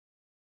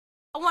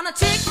I wanna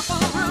take you for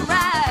a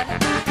ride.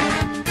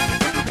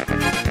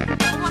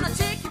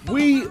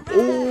 We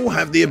all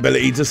have the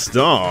ability to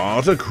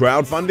start a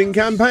crowdfunding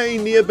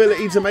campaign, the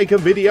ability to make a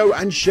video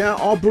and share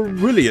our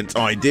brilliant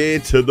idea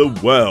to the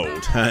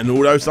world. And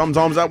although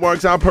sometimes that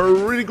works out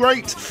pretty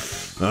great,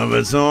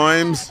 other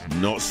times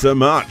not so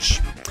much.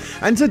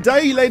 And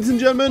today, ladies and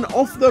gentlemen,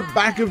 off the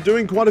back of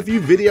doing quite a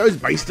few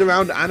videos based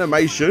around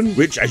animation,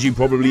 which as you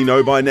probably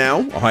know by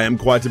now, I am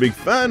quite a big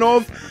fan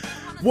of,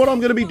 what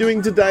I'm going to be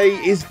doing today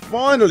is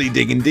finally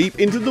digging deep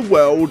into the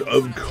world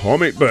of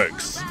comic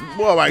books.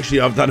 Well, actually,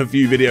 I've done a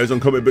few videos on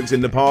comic books in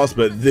the past,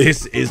 but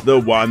this is the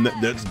one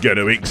that's going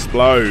to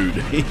explode.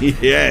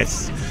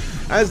 Yes.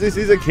 As this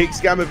is a kick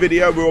scammer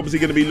video, we're obviously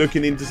going to be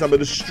looking into some of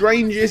the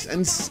strangest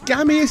and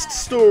scammiest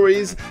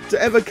stories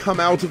to ever come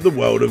out of the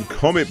world of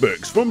comic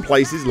books from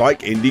places like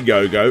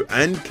Indiegogo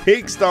and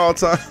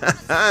Kickstarter.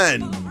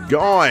 And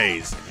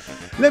guys,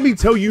 let me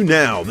tell you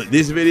now that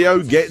this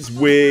video gets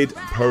weird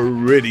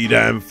pretty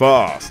damn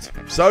fast.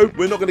 So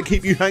we're not going to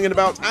keep you hanging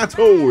about at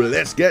all.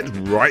 Let's get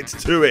right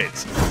to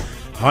it.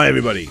 Hi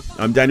everybody,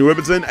 I'm Daniel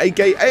Robertson,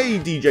 aka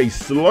DJ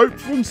Slope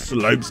from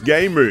Slope's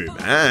Game Room,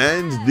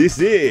 and this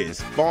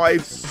is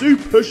 5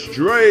 super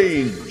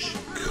strange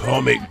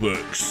comic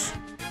books.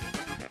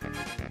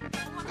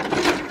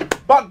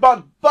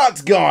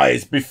 But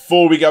guys,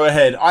 before we go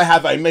ahead, I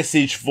have a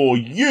message for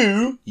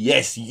you,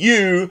 yes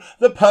you,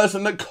 the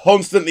person that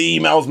constantly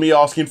emails me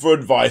asking for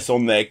advice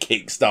on their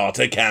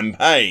Kickstarter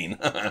campaign.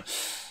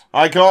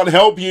 I can't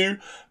help you,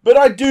 but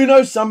I do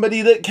know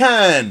somebody that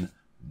can.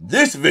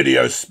 This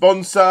video's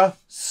sponsor,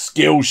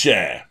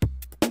 Skillshare.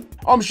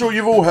 I'm sure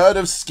you've all heard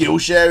of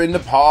Skillshare in the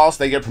past.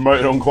 They get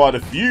promoted on quite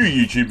a few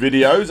YouTube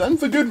videos, and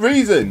for good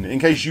reason. In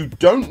case you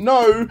don't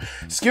know,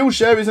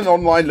 Skillshare is an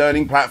online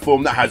learning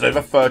platform that has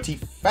over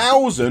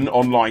 30,000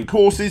 online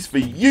courses for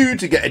you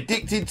to get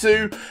addicted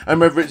to, and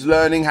whether it's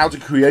learning how to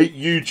create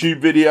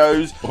YouTube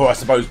videos, or I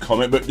suppose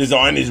comic book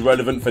design is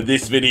relevant for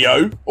this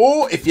video,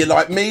 or if you're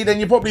like me, then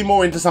you're probably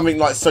more into something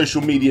like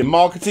social media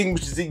marketing,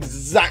 which is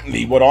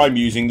exactly what I'm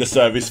using the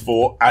service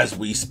for as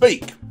we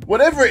speak.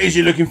 Whatever it is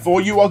you're looking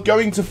for, you are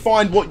going to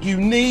find what you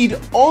need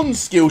on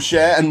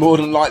Skillshare, and more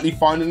than likely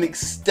find an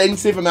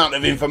extensive amount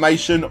of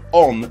information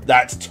on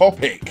that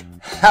topic.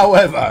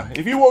 However,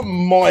 if you want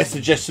my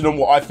suggestion on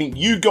what I think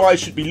you guys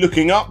should be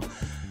looking up,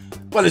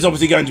 well, it's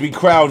obviously going to be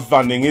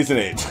crowdfunding, isn't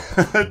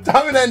it?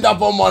 Don't end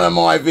up on one of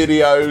my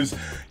videos.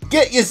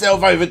 Get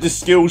yourself over to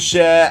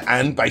Skillshare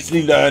and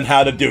basically learn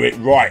how to do it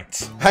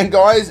right. And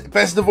guys,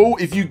 best of all,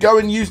 if you go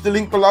and use the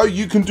link below,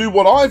 you can do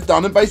what I've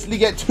done and basically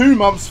get 2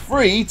 months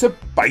free to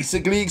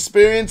basically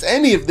experience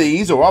any of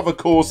these or other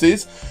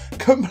courses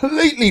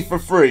completely for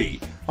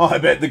free. I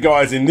bet the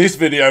guys in this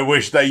video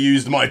wish they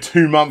used my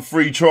 2-month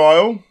free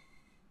trial.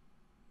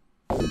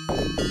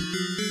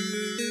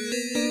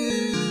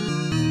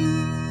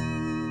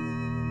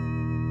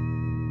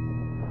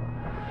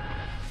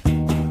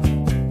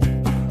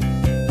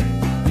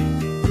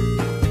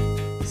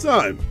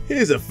 So,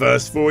 here's a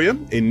first for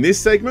you. In this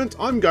segment,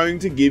 I'm going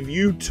to give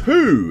you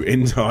 2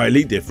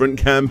 entirely different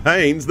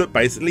campaigns that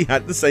basically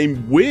had the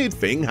same weird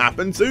thing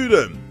happen to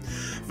them.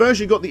 First,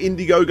 you got the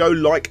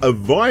Indiegogo Like a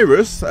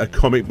Virus, a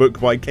comic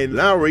book by Ken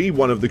Lowry,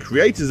 one of the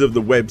creators of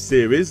the web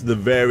series The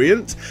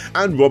Variant,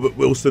 and Robert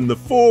Wilson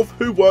IV,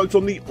 who worked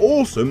on the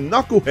awesome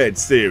Knucklehead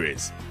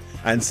series.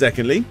 And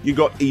secondly, you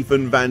got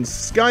Ethan Van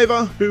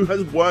Sciver, who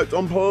has worked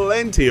on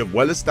plenty of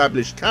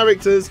well-established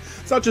characters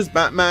such as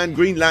Batman,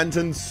 Green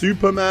Lantern,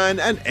 Superman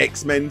and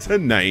X-Men to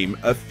name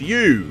a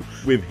few,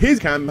 with his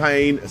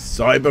campaign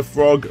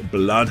Cyberfrog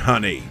Blood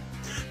Honey.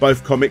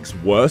 Both comics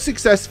were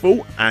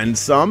successful, and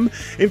some.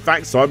 In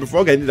fact,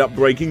 Cyberfrog ended up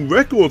breaking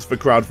records for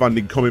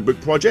crowdfunding comic book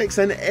projects,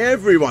 and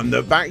everyone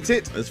that backed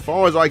it, as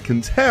far as I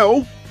can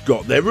tell,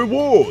 got their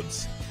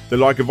rewards. The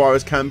Like a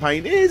Virus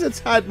campaign is a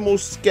tad more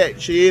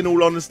sketchy, in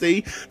all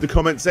honesty. The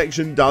comment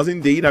section does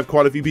indeed have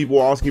quite a few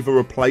people asking for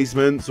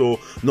replacements or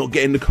not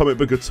getting the comic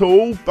book at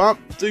all, but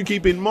do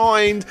keep in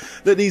mind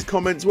that these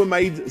comments were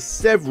made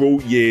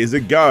several years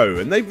ago,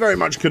 and they very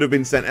much could have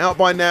been sent out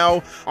by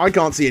now. I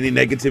can't see any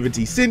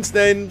negativity since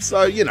then,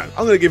 so, you know,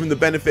 I'm going to give them the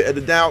benefit of the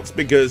doubt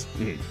because,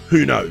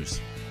 who knows.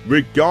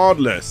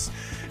 Regardless,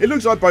 it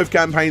looks like both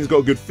campaigns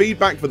got good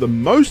feedback for the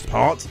most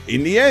part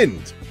in the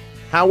end.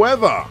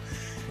 However,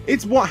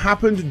 it's what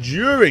happened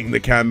during the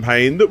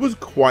campaign that was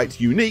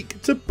quite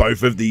unique to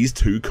both of these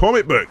 2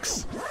 comic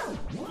books.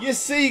 You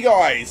see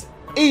guys,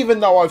 even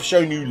though I've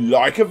shown you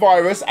Like a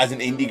Virus as an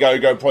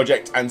Indiegogo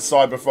project and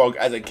Cyberfrog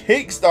as a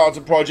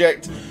Kickstarter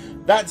project,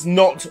 that's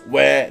not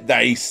where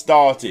they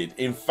started.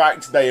 In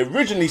fact, they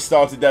originally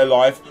started their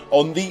life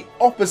on the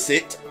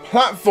opposite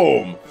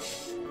platform.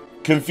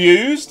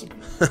 Confused?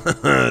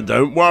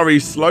 Don't worry,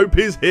 Slope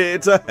is here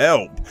to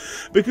help,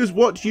 because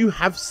what you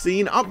have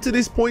seen up to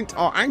this point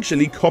are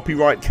actually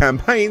copyright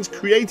campaigns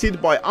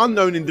created by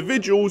unknown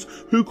individuals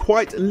who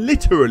quite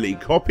literally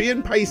copy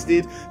and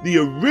pasted the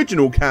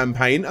original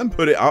campaign and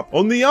put it up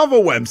on the other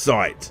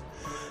website.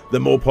 The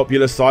more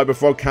popular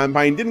Cyberfrog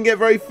campaign didn't get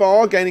very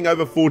far, gaining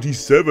over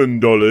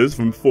 $47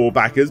 from 4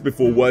 backers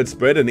before word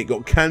spread and it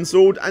got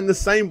cancelled, and the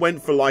same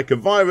went for Like a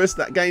Virus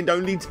that gained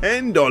only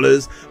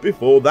 $10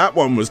 before that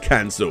one was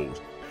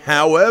cancelled.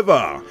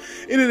 However,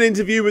 in an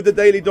interview with the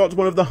Daily Dot,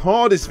 one of the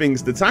hardest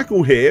things to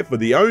tackle here for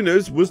the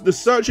owners was the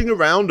searching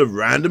around of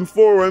random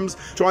forums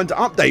trying to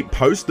update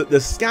posts that the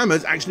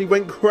scammers actually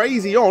went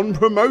crazy on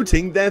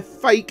promoting their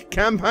fake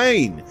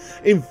campaign.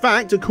 In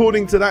fact,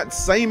 according to that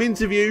same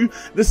interview,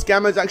 the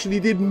scammers actually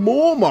did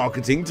more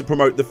marketing to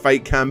promote the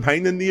fake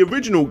campaign than the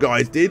original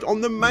guys did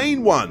on the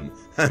main one.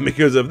 And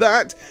because of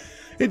that,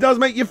 it does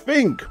make you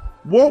think,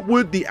 what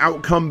would the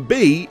outcome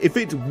be if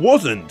it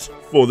wasn't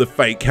for the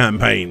fake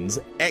campaign's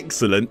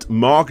excellent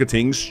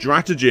marketing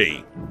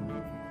strategy?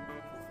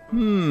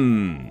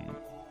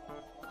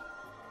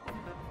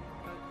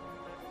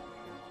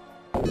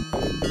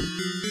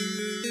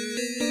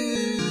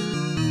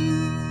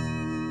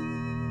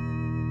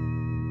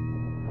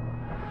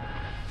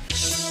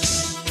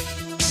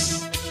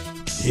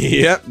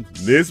 Yep,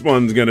 this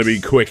one's gonna be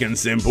quick and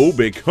simple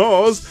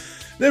because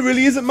there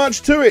really isn't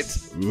much to it.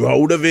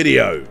 Roll the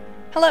video.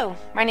 Hello,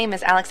 my name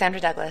is Alexandra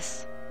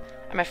Douglas.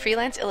 I'm a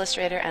freelance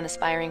illustrator and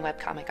aspiring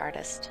webcomic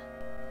artist.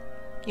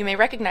 You may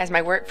recognize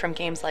my work from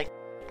games like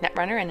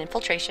Netrunner and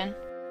Infiltration,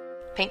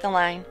 Paint the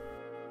Line,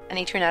 and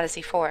Etrian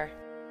Odyssey 4,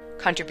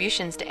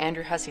 contributions to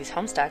Andrew Hussey's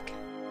Homestuck,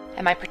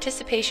 and my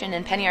participation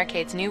in Penny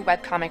Arcade's new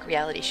webcomic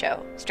reality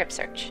show, Strip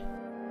Search.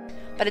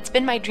 But it's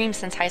been my dream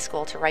since high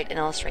school to write and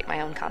illustrate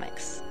my own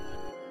comics.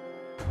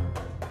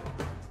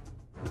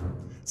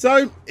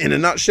 So, in a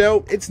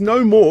nutshell, it's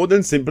no more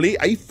than simply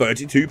a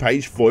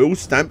 32-page foil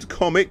stamped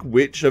comic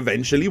which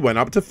eventually went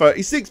up to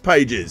 36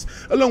 pages,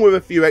 along with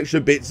a few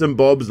extra bits and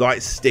bobs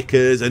like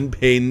stickers and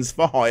pins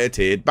for higher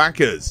tiered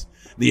backers.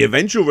 The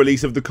eventual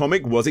release of the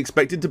comic was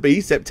expected to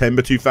be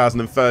September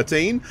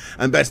 2013,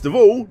 and best of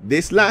all,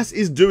 this lass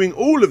is doing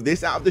all of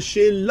this out of the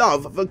sheer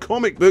love for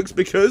comic books,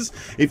 because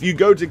if you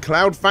go to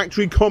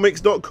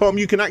cloudfactorycomics.com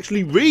you can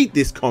actually read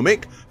this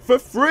comic for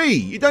free.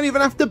 You don't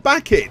even have to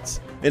back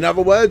it. In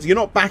other words, you're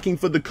not backing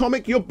for the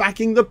comic, you're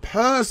backing the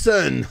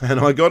person. And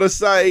I gotta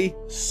say,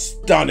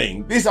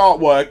 stunning. This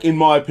artwork, in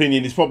my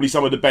opinion, is probably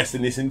some of the best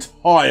in this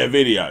entire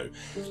video.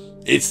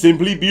 It's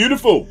simply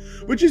beautiful,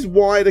 which is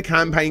why the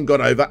campaign got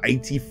over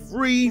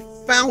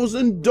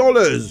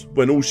 $83,000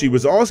 when all she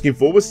was asking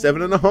for was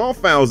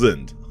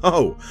 $7,500.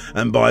 Oh,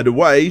 and by the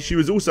way, she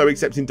was also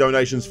accepting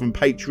donations from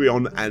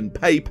Patreon and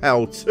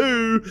PayPal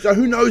too, so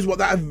who knows what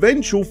that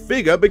eventual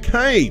figure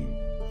became.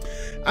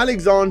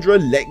 Alexandra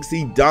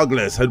Lexi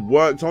Douglas had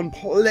worked on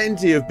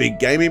plenty of big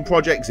gaming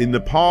projects in the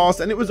past,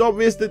 and it was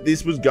obvious that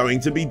this was going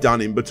to be done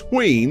in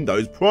between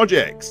those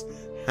projects.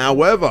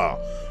 However,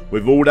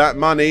 with all that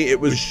money, it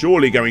was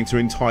surely going to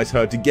entice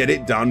her to get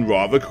it done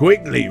rather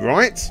quickly,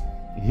 right?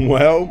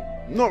 Well,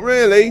 not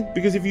really,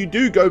 because if you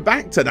do go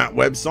back to that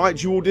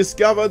website, you will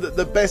discover that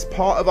the best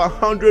part of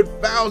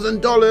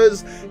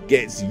 $100,000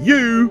 gets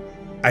you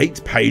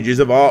 8 pages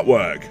of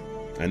artwork.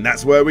 And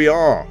that's where we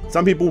are.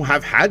 Some people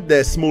have had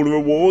their smaller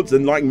rewards,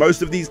 and like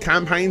most of these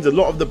campaigns, a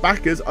lot of the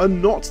backers are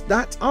not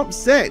that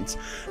upset.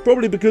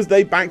 Probably because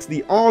they backed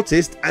the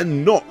artist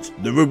and not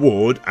the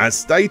reward as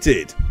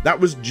stated. That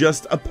was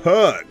just a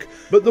perk.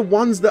 But the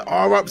ones that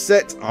are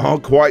upset are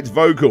quite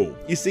vocal.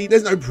 You see,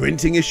 there's no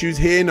printing issues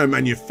here, no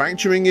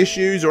manufacturing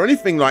issues or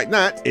anything like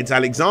that. It's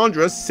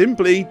Alexandra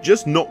simply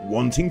just not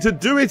wanting to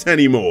do it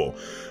anymore,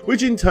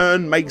 which in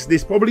turn makes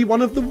this probably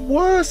one of the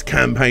worst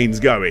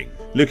campaigns going.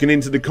 Looking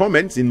into the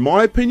comments, in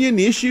my opinion,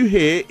 the issue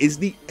here is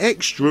the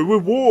extra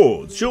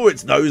rewards. Sure,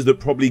 it's those that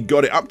probably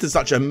got it up to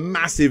such a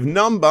massive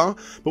number,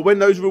 but when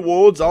those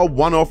rewards are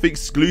one-off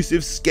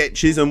exclusive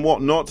sketches and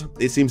whatnot,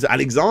 it seems that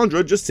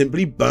Alexandra just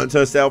simply burnt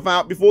herself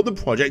out before the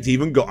project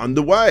even got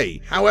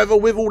underway. However,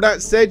 with all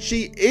that said,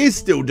 she is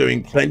still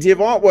doing plenty of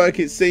artwork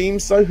it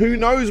seems, so who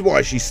knows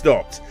why she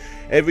stopped.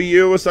 Every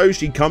year or so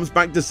she comes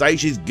back to say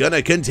she's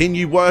gonna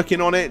continue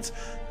working on it,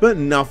 but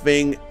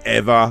nothing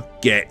ever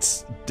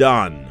gets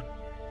done.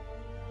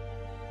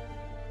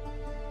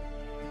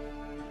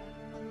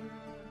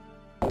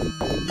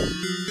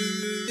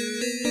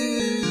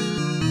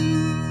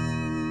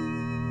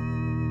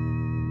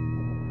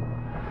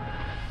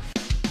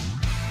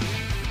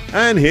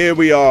 And here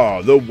we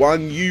are, the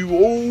one you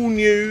all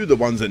knew, the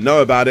ones that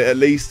know about it at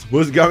least,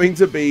 was going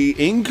to be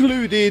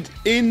included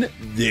in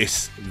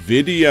this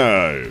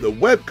video. The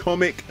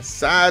webcomic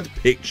Sad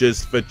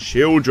Pictures for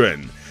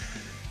Children.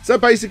 So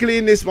basically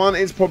in this one,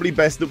 it's probably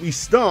best that we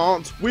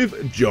start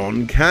with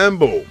John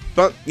Campbell.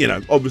 But, you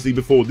know, obviously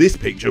before this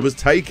picture was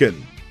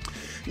taken.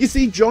 You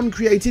see, John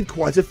created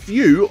quite a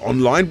few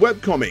online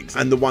webcomics,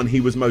 and the one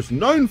he was most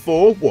known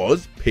for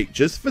was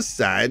Pictures for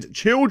Sad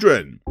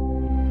Children.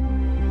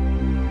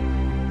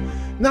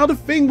 Now the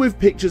thing with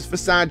Pictures for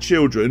Sad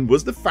Children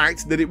was the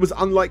fact that it was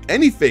unlike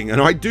anything,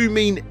 and I do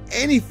mean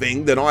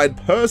anything, that I had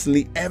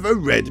personally ever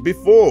read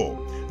before.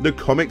 The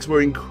comics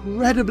were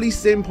incredibly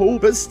simple,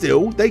 but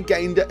still they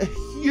gained a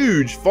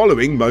huge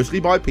following, mostly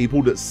by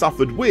people that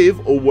suffered with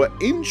or were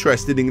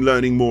interested in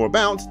learning more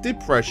about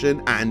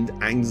depression and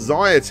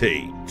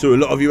anxiety. To a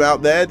lot of you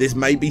out there, this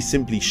may be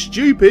simply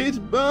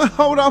stupid, but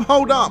hold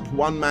up,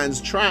 one man's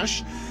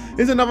trash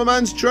is another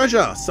man's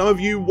treasure. Some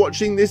of you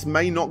watching this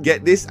may not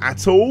get this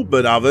at all,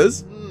 but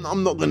others,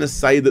 I'm not going to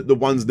say that the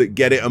ones that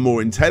get it are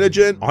more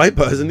intelligent. I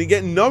personally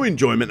get no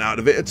enjoyment out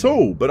of it at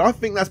all, but I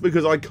think that's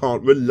because I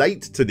can't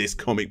relate to this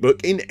comic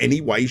book in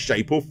any way,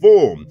 shape or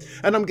form.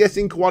 And I'm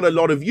guessing quite a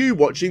lot of you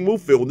watching will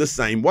feel the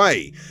same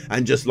way.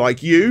 And just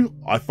like you,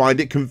 I find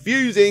it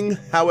confusing,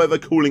 however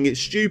calling it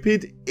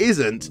stupid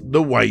isn't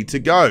the way to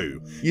go.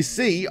 You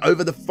see,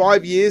 over the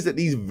 5 years that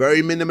these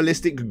very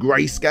minimalistic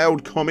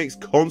grayscaled comics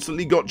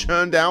constantly got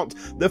churned out,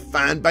 the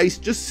fan base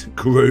just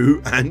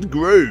grew and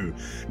grew.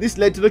 This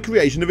led to the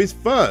creation of his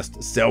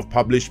first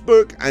self-published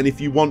book, and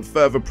if you want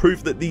further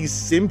proof that these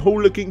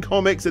simple looking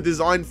comics are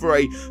designed for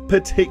a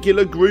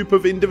particular group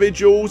of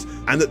individuals,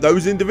 and that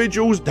those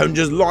individuals don't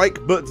just like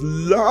but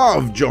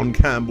love John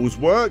Campbell's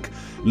work,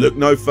 look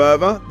no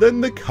further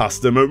than the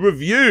customer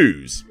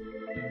reviews.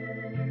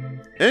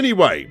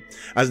 Anyway,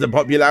 as the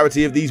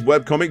popularity of these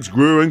webcomics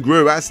grew and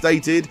grew as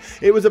stated,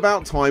 it was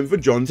about time for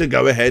John to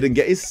go ahead and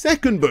get his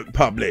second book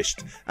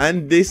published,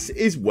 and this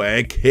is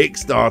where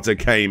Kickstarter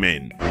came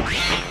in.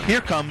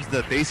 Here comes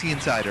the Desi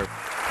Insider.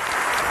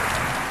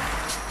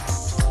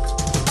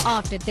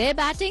 After their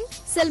batting,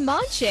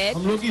 Salman shared,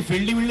 हम लोग की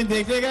fielding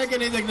देखने का कि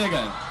नहीं देखने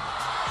का?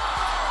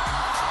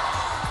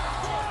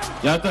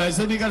 या तो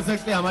ऐसे भी कर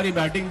सकते, हमारी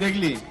बैटिंग देख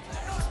ली।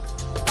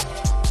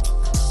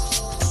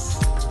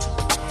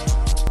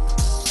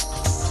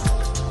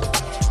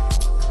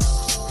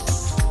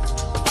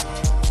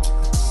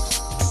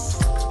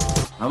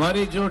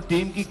 हमारी जो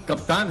टीम की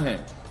कप्तान है,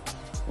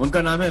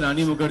 उनका नाम है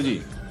रानी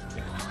Mukherjee.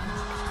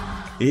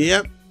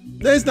 Yep.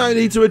 There's no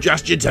need to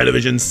adjust your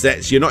television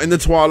sets, you're not in the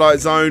Twilight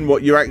Zone.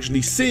 What you're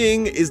actually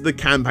seeing is the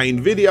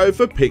campaign video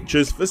for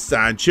Pictures for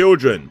Sad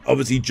Children.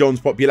 Obviously John's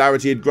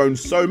popularity had grown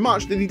so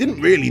much that he didn't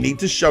really need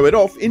to show it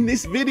off in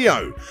this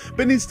video,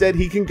 but instead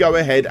he can go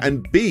ahead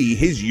and be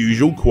his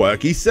usual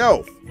quirky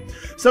self.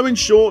 So in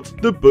short,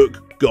 the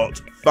book got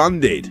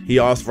funded. He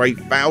asked for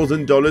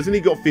 $8,000 and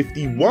he got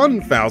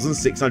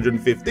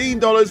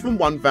 $51,615 from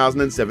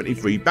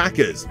 1,073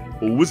 backers.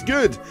 All was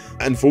good.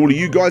 And for all of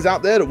you guys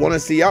out there that want to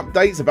see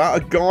updates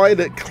about a guy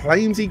that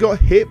claims he got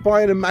hit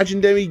by an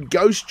imaginary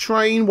ghost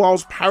train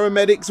whilst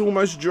paramedics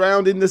almost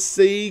drowned in the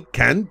sea,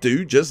 can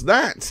do just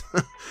that.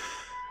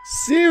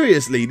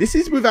 Seriously, this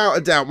is without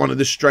a doubt one of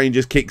the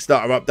strangest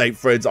Kickstarter update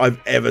threads I've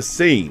ever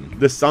seen.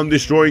 The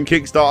sun-destroying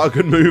Kickstarter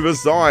can move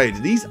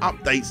aside. These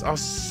updates are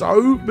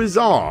so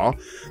bizarre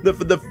that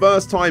for the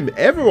first time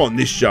ever on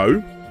this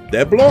show,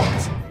 they're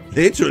blocked.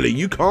 Literally,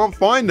 you can't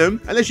find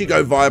them unless you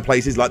go via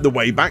places like the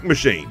Wayback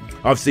Machine.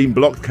 I've seen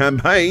blocked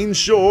campaigns,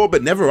 sure,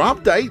 but never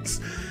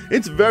updates.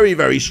 It's very,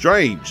 very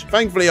strange.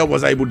 Thankfully, I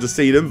was able to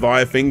see them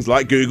via things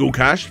like Google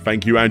Cash.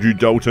 Thank you, Andrew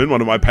Dalton,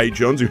 one of my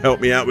Patreons who helped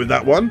me out with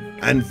that one.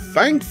 And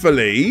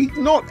thankfully,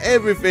 not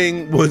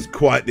everything was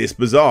quite this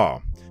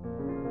bizarre.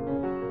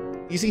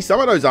 You see, some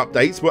of those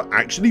updates were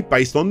actually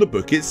based on the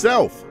book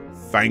itself,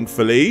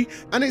 thankfully,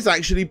 and it's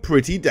actually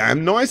pretty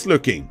damn nice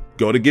looking.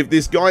 Gotta give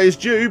this guy his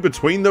due,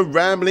 between the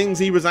ramblings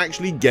he was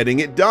actually getting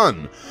it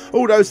done,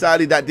 although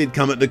sadly that did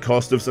come at the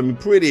cost of some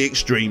pretty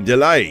extreme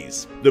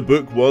delays. The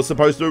book was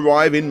supposed to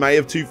arrive in May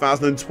of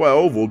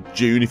 2012, or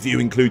June if you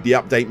include the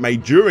update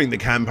made during the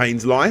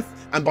campaign's life,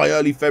 and by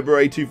early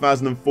February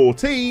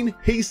 2014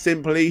 he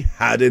simply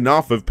had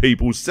enough of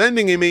people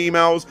sending him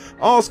emails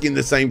asking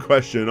the same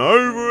question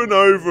over and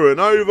over and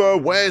over,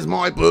 where's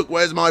my book,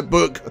 where's my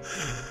book?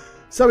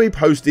 So he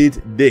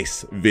posted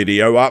this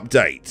video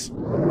update.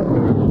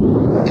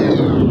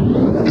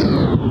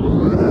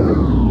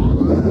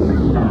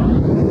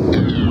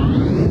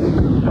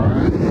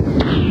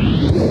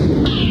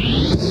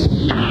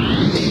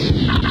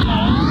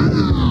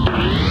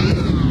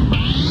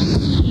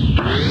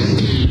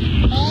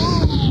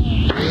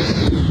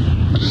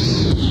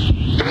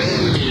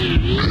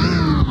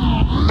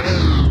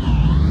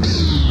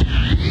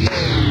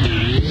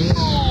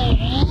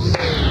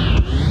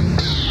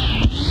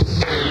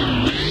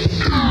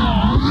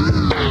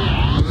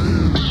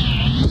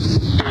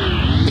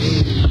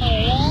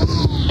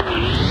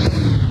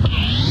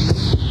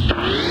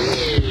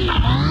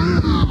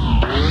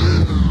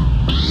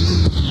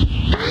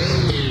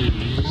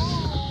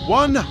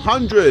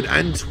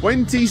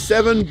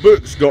 $127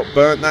 books got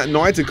burnt that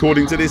night,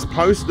 according to this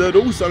post that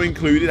also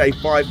included a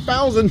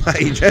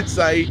 5,000-page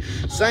essay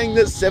saying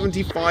that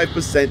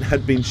 75%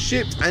 had been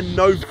shipped and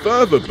no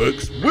further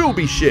books will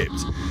be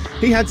shipped.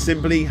 He had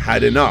simply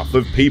had enough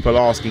of people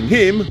asking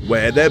him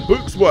where their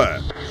books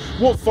were.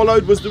 What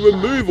followed was the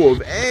removal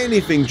of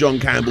anything John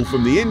Campbell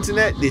from the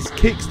internet. This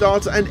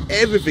Kickstarter and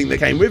everything that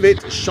came with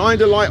it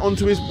shined a light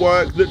onto his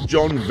work that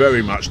John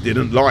very much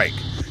didn't like.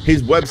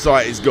 His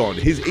website is gone,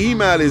 his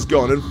email is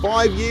gone, and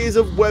 5 years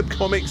of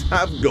webcomics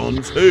have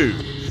gone too.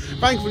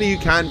 Thankfully you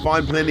can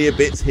find plenty of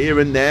bits here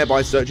and there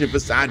by searching for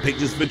sad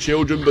pictures for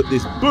children, but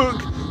this book,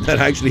 that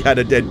actually had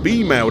a dead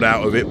bee mailed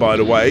out of it by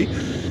the way,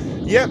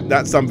 yep,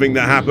 that's something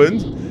that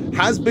happened,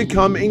 has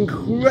become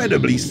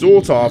incredibly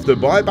sought after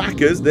by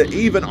backers that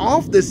even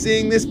after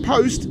seeing this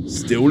post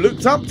still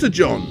looked up to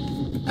John.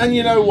 And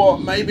you know what,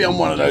 maybe I'm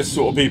one of those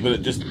sort of people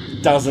that just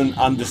doesn't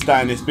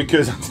understand this,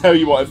 because I tell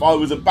you what, if I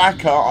was a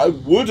backer I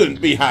wouldn't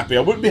be happy.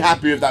 I wouldn't be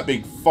happy with that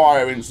big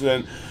fire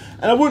incident,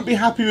 and I wouldn't be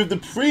happy with the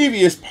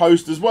previous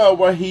post as well,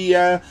 where he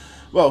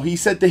he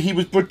said that he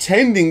was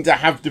pretending to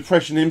have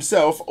depression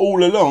himself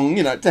all along,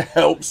 you know, to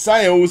help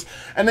sales,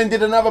 and then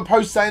did another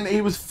post saying that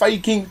he was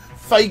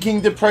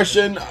faking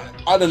depression.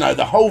 I don't know,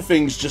 the whole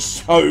thing's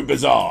just so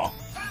bizarre.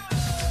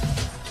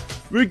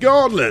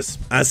 Regardless,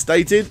 as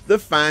stated, the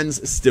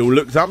fans still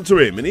looked up to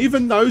him, and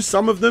even though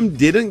some of them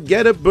didn't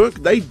get a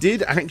book, they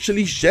did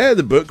actually share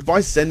the book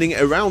by sending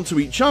it around to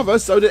each other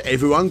so that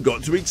everyone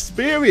got to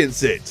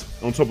experience it.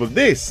 On top of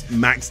this,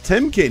 Max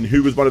Temkin,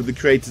 who was one of the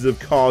creators of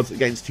Cards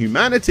Against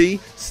Humanity,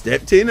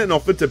 stepped in and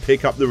offered to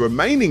pick up the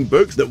remaining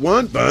books that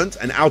weren't burnt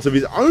and out of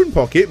his own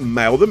pocket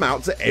mail them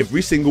out to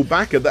every single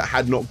backer that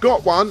had not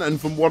got one,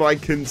 and from what I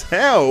can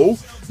tell,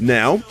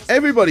 now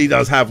everybody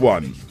does have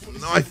one,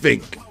 I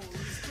think.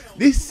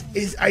 This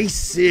is a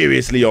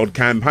seriously odd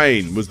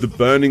campaign. Was the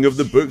burning of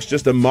the books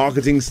just a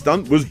marketing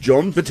stunt? Was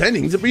John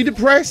pretending to be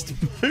depressed?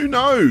 Who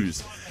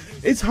knows?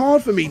 It's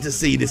hard for me to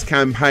see this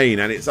campaign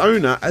and its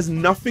owner as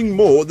nothing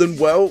more than,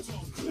 well,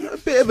 a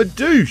bit of a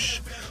douche,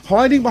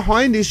 hiding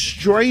behind his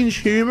strange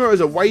humour as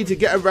a way to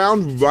get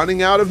around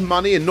running out of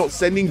money and not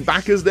sending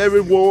backers their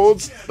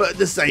rewards. But at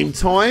the same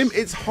time,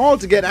 it's hard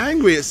to get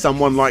angry at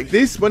someone like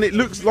this when it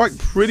looks like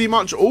pretty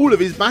much all of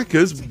his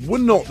backers were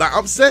not that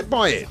upset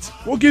by it.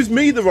 What gives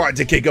me the right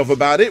to kick off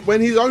about it when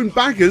his own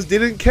backers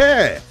didn't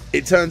care?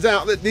 It turns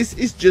out that this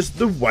is just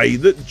the way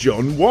that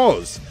John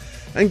was.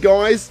 And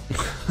guys,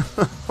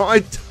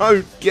 I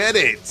don't get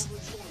it.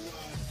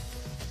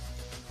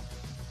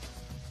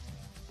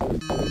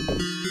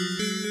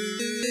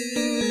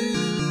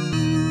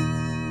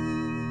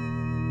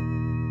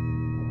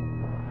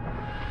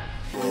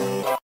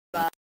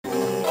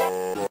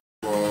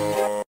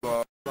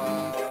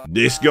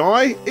 This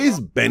guy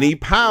is Benny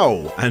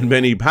Powell, and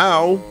Benny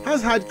Powell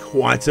has had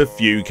quite a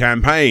few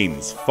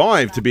campaigns,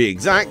 5 to be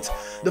exact.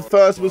 The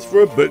first was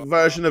for a book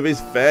version of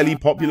his fairly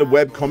popular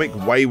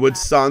webcomic Wayward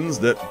Sons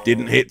that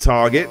didn't hit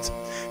target.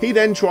 He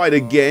then tried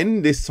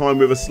again, this time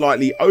with a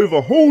slightly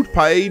overhauled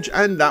page,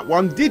 and that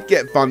one did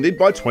get funded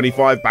by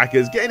 25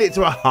 backers, getting it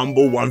to a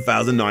humble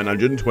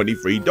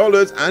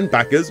 $1,923, and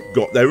backers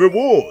got their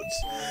rewards.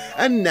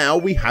 And now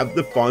we have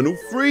the final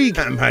 3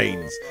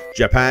 campaigns: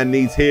 Japan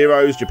Needs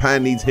Heroes,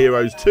 Japan Needs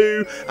Heroes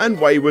 2, and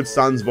Wayward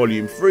Sons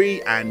Volume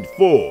 3 and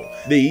 4.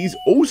 These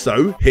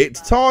also hit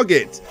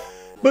target,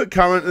 but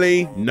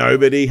currently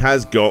nobody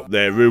has got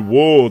their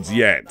rewards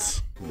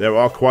yet. There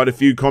are quite a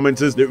few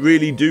commenters that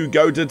really do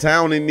go to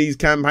town in these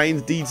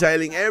campaigns,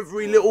 detailing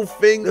every little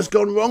thing that's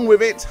gone wrong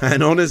with it,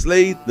 and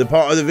honestly, the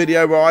part of the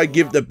video where I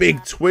give the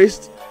big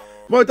twist,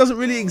 well, it doesn't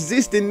really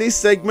exist in this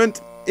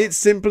segment. It's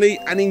simply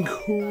an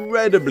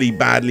incredibly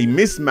badly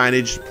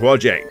mismanaged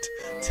project.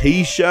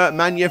 T-shirt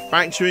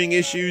manufacturing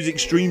issues,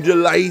 extreme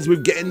delays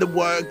with getting the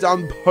work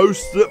done,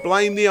 posts that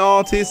blame the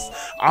artists,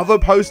 other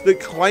posts that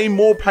claim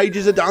more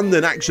pages are done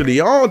than actually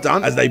are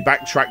done, as they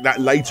backtrack that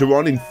later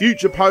on in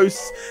future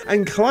posts,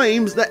 and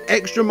claims that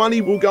extra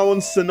money will go on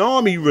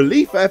tsunami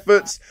relief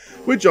efforts,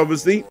 which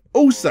obviously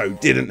also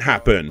didn't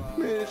happen,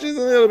 which is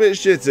a little bit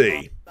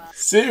shitty.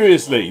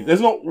 Seriously,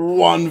 there's not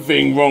one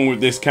thing wrong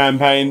with this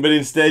campaign, but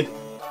instead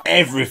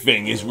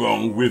everything is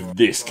wrong with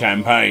this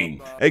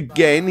campaign.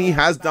 Again, he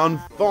has done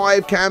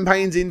 5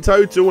 campaigns in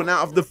total, and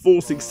out of the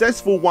 4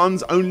 successful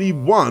ones, only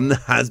 1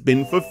 has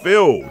been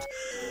fulfilled.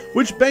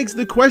 Which begs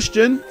the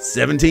question,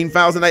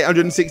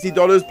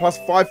 $17,860 plus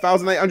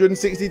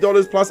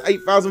 $5,860 plus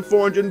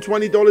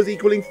 $8,420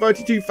 equaling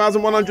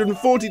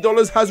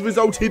 $32,140 has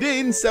resulted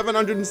in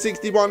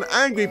 761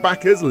 angry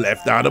backers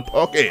left out of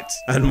pocket.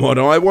 And what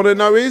I want to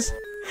know is,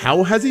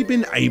 how has he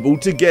been able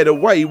to get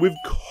away with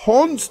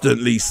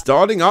constantly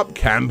starting up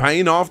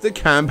campaign after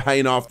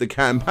campaign after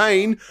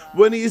campaign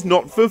when he is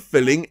not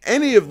fulfilling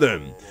any of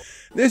them?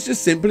 There's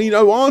just simply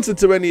no answer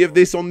to any of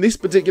this on this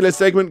particular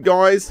segment,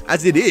 guys,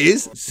 as it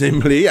is,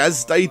 simply as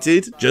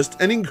stated,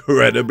 just an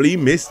incredibly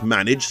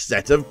mismanaged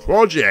set of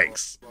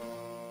projects.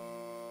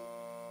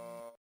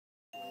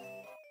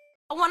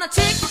 I wanna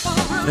take you for a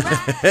ride.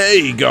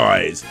 Hey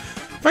guys,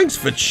 thanks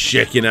for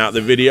checking out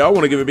the video. I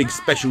want to give a big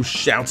special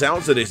shout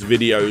out to this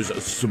video's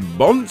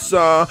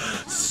sponsor,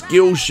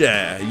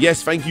 Skillshare.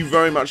 Yes, thank you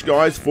very much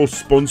guys for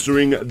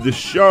sponsoring the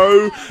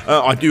show.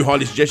 I do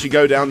highly suggest you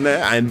go down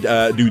there and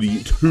do the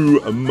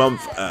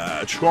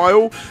 2-month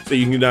trial, so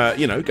you can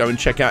go and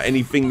check out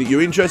anything that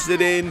you're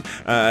interested in,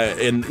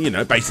 and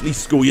basically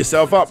school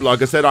yourself up.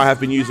 Like I said, I have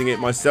been using it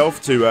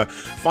myself to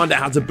find out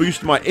how to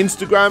boost my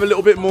Instagram a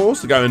little bit more,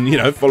 so go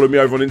and follow me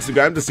over on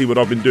Instagram to see what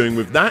I've been doing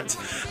with that.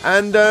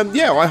 And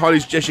yeah, I highly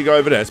suggest you go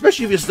over there,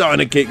 especially if you're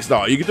starting a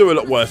Kickstarter. You could do a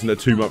lot worse than a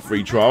 2-month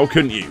free trial,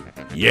 couldn't you?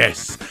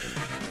 Yes.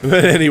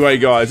 But anyway,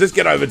 guys, let's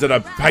get over to the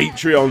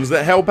Patreons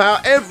that help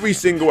out every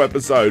single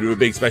episode, with a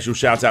big special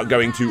shout out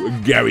going to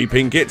Gary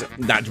Pinkett,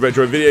 That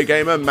Retro Video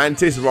Gamer,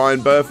 Mantis,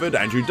 Ryan Burford,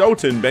 Andrew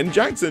Dalton, Ben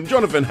Jackson,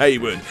 Jonathan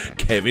Hayward,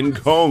 Kevin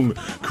Kong,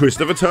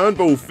 Christopher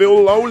Turnbull,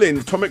 Phil Lowland,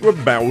 Tomek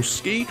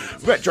Rabowski,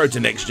 Retro to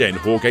Next Gen,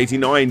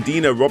 Hawk89,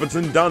 Dina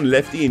Robertson Dunn,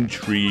 Lefty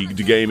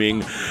Intrigued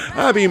Gaming,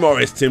 Abby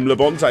Morris, Tim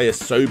Labonte,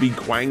 Asobi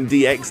Quang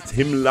DX,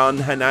 Tim Lunn,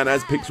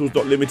 Hananas,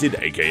 Pixels.Limited,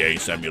 aka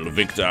Samuel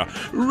Victor,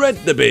 Red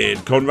the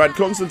Beard, Conrad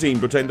Constantine,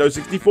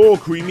 Pretendo64,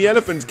 Creamy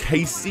Elephants,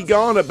 Casey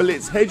Garner,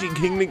 Blitz Hedging,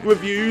 Kinglink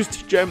Reviews,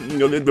 Gemma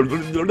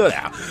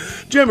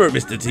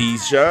Mr.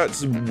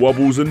 T-Shirts,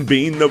 Wobbles and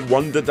Bean, The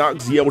Wonder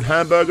Ducks, Yelled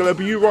Hamburger,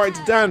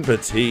 Abewright, Dan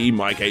Petit,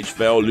 Mike H.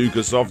 Fell,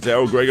 Lucas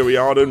Softail, Gregory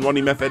Arden,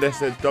 Ronnie Method,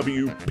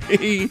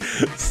 SSWP,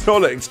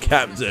 Solex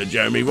Captor,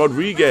 Jeremy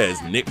Rodriguez,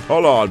 Nick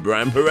Pollard,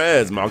 Bram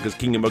Perez, Marcus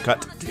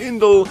Kingamucut,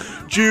 Tyndall,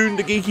 June,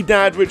 The Geeky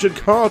Dad, Richard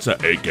Carter,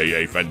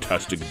 aka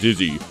Fantastic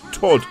Dizzy,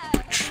 Todd,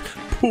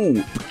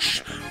 Paul,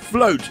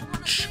 Float,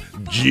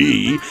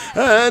 G,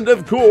 and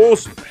of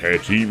course,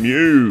 Petty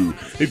Mew.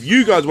 If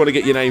you guys want to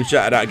get your name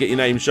shouted out, get your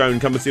name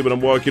shown, come and see what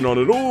I'm working on,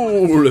 and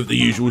all of the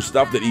usual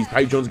stuff that these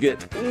patrons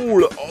get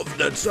all of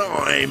the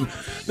time,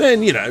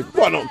 then, you know,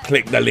 why not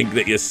click the link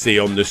that you see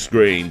on the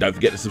screen? Don't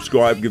forget to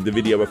subscribe, give the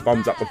video a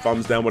thumbs up, a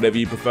thumbs down, whatever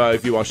you prefer.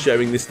 If you are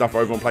sharing this stuff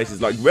over on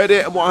places like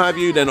Reddit and what have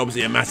you, then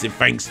obviously a massive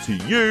thanks to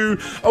you.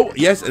 Oh,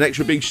 yes, an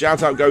extra big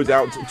shout out goes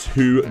out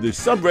to the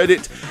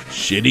subreddit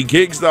Shitty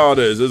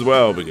Kickstarters as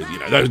well, because, you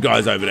know, those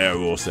guys over there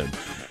are awesome.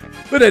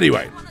 But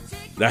anyway,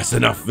 that's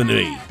enough for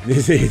me.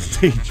 This is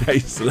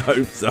DJ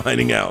Slope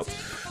signing out,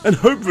 and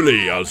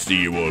hopefully I'll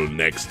see you all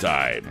next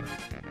time.